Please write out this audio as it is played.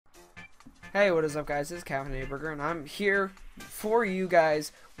Hey, what is up, guys? This is Calvin Aberger, and I'm here for you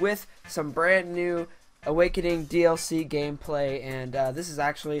guys with some brand new Awakening DLC gameplay, and this is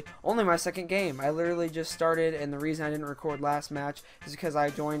actually only my second game. I literally just started, and the reason I didn't record last match is because I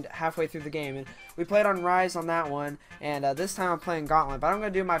joined halfway through the game, and we played on Rise on that one, and this time I'm playing Gauntlet, but I'm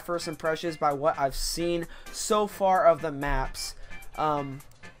going to do my first impressions by what I've seen so far of the maps.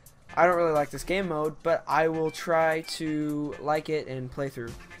 I don't really like this game mode, but I will try to like it and play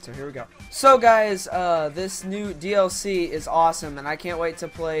through. So here we go. So guys, this new DLC is awesome, and I can't wait to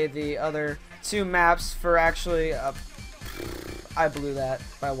play the other two maps for actually, I blew that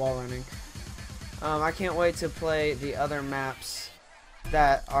by wall running. I can't wait to play the other maps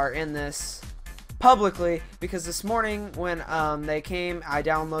that are in this publicly, because this morning when they came, I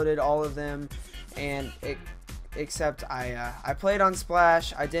downloaded all of them, and except I played on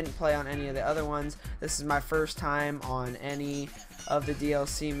Splash. I didn't play on any of the other ones. This is my first time on any of the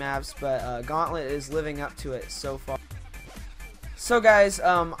DLC maps, but Gauntlet is living up to it so far. So guys,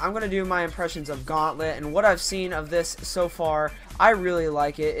 I'm going to do my impressions of Gauntlet, and what I've seen of this so far, I really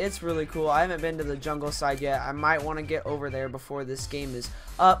like it. It's really cool. I haven't been to the jungle side yet. I might want to get over there before this game is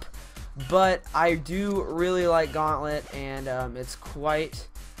up, but I do really like Gauntlet, and it's quite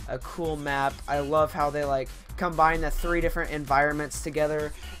a cool map. I love how they like combine the three different environments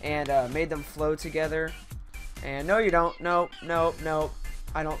together and made them flow together. And no, you don't. Nope, nope, nope.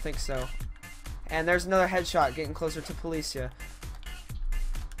 I don't think so. And there's another headshot getting closer to Policia.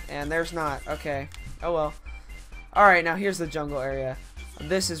 And there's not. Okay. Oh well. Alright, now here's the jungle area.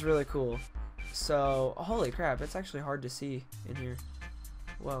 This is really cool. So, holy crap, it's actually hard to see in here.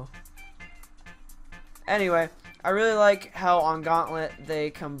 Whoa. Anyway, I really like how on Gauntlet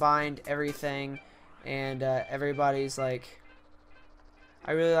they combined everything, and everybody's like,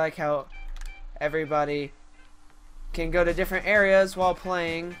 I really like how everybody can go to different areas while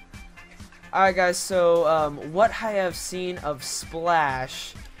playing. Alright guys, so what I have seen of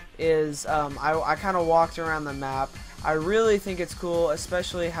Splash is I kind of walked around the map. I really think it's cool,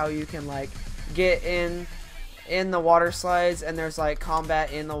 especially how you can like get in the water slides, and there's like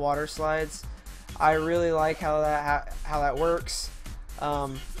combat in the water slides. I really like how that works,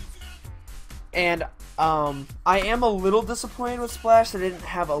 and I am a little disappointed with Splash that they didn't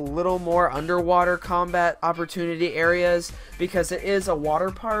have a little more underwater combat opportunity areas, because it is a water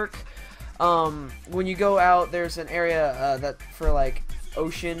park. When you go out, there's an area that for like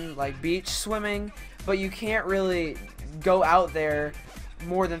ocean, like beach swimming, but you can't really go out there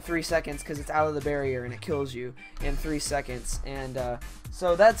more than 3 seconds because it's out of the barrier and it kills you in 3 seconds, and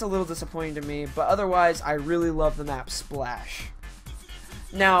so that's a little disappointing to me, but otherwise I really love the map Splash.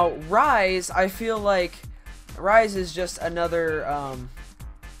 Now Rise, I feel like Rise is just another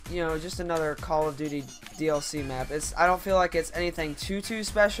you know, just another Call of Duty DLC map. I don't feel like it's anything too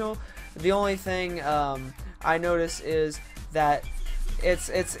special. The only thing I notice is that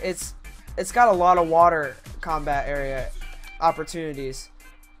it's got a lot of water combat area opportunities.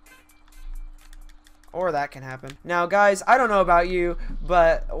 Or that can happen. Now guys, I don't know about you,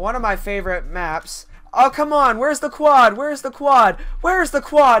 but one of my favorite maps. Oh come on, where's the quad? Where's the quad? Where's the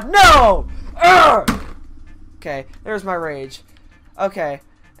quad? No! Urgh! Okay, there's my rage. Okay,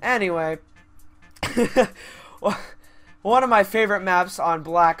 anyway. One of my favorite maps on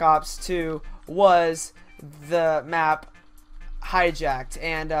Black Ops 2 was the map Hijacked,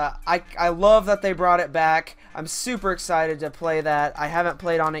 and I love that they brought it back. I'm super excited to play that. I haven't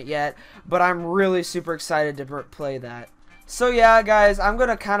played on it yet, but I'm really super excited to play that. So yeah guys, I'm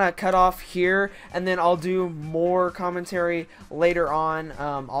gonna kind of cut off here, and then I'll do more commentary later on.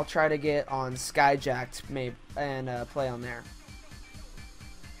 I'll try to get on Skyjacked maybe and play on there.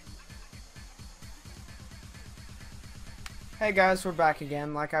 Hey guys, we're back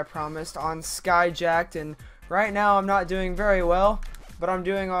again like I promised on Skyjacked, and right now I'm not doing very well, but I'm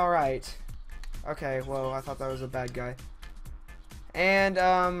doing alright. Okay, whoa, I thought that was a bad guy. And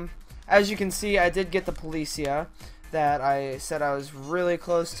as you can see, I did get the Policia that I said I was really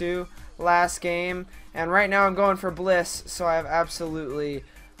close to last game, and right now I'm going for Bliss, so I have absolutely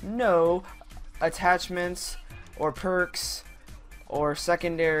no attachments or perks or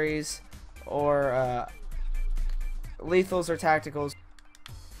secondaries or lethals or tacticals.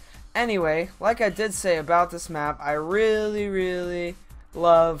 Anyway, like I did say about this map, I really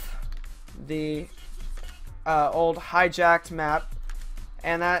love the old Hijacked map,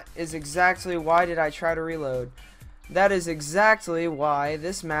 and that is exactly why did I try to reload. That is exactly why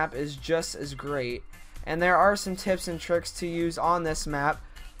this map is just as great, and there are some tips and tricks to use on this map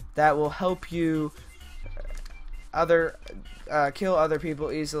that will help you kill other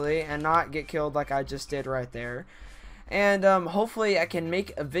people easily and not get killed like I just did right there. and hopefully I can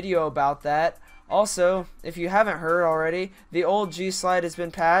make a video about that. Also, if you haven't heard already, the old G-Slide has been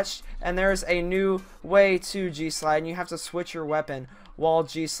patched, and there's a new way to G-Slide, and you have to switch your weapon while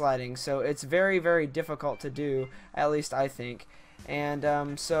G-sliding, so it's very, very difficult to do, at least I think. And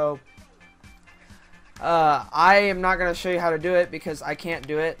I am not going to show you how to do it because I can't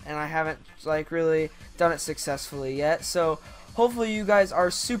do it, and I haven't like really done it successfully yet. So hopefully you guys are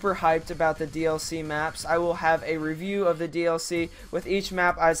super hyped about the DLC maps. I will have a review of the DLC with each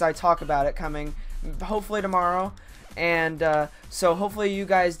map as I talk about it coming hopefully tomorrow. And so hopefully you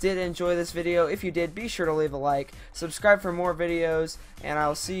guys did enjoy this video. If you did, be sure to leave a like, subscribe for more videos, and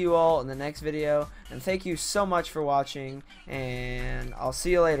I'll see you all in the next video. And thank you so much for watching, and I'll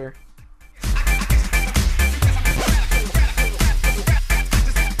see you later.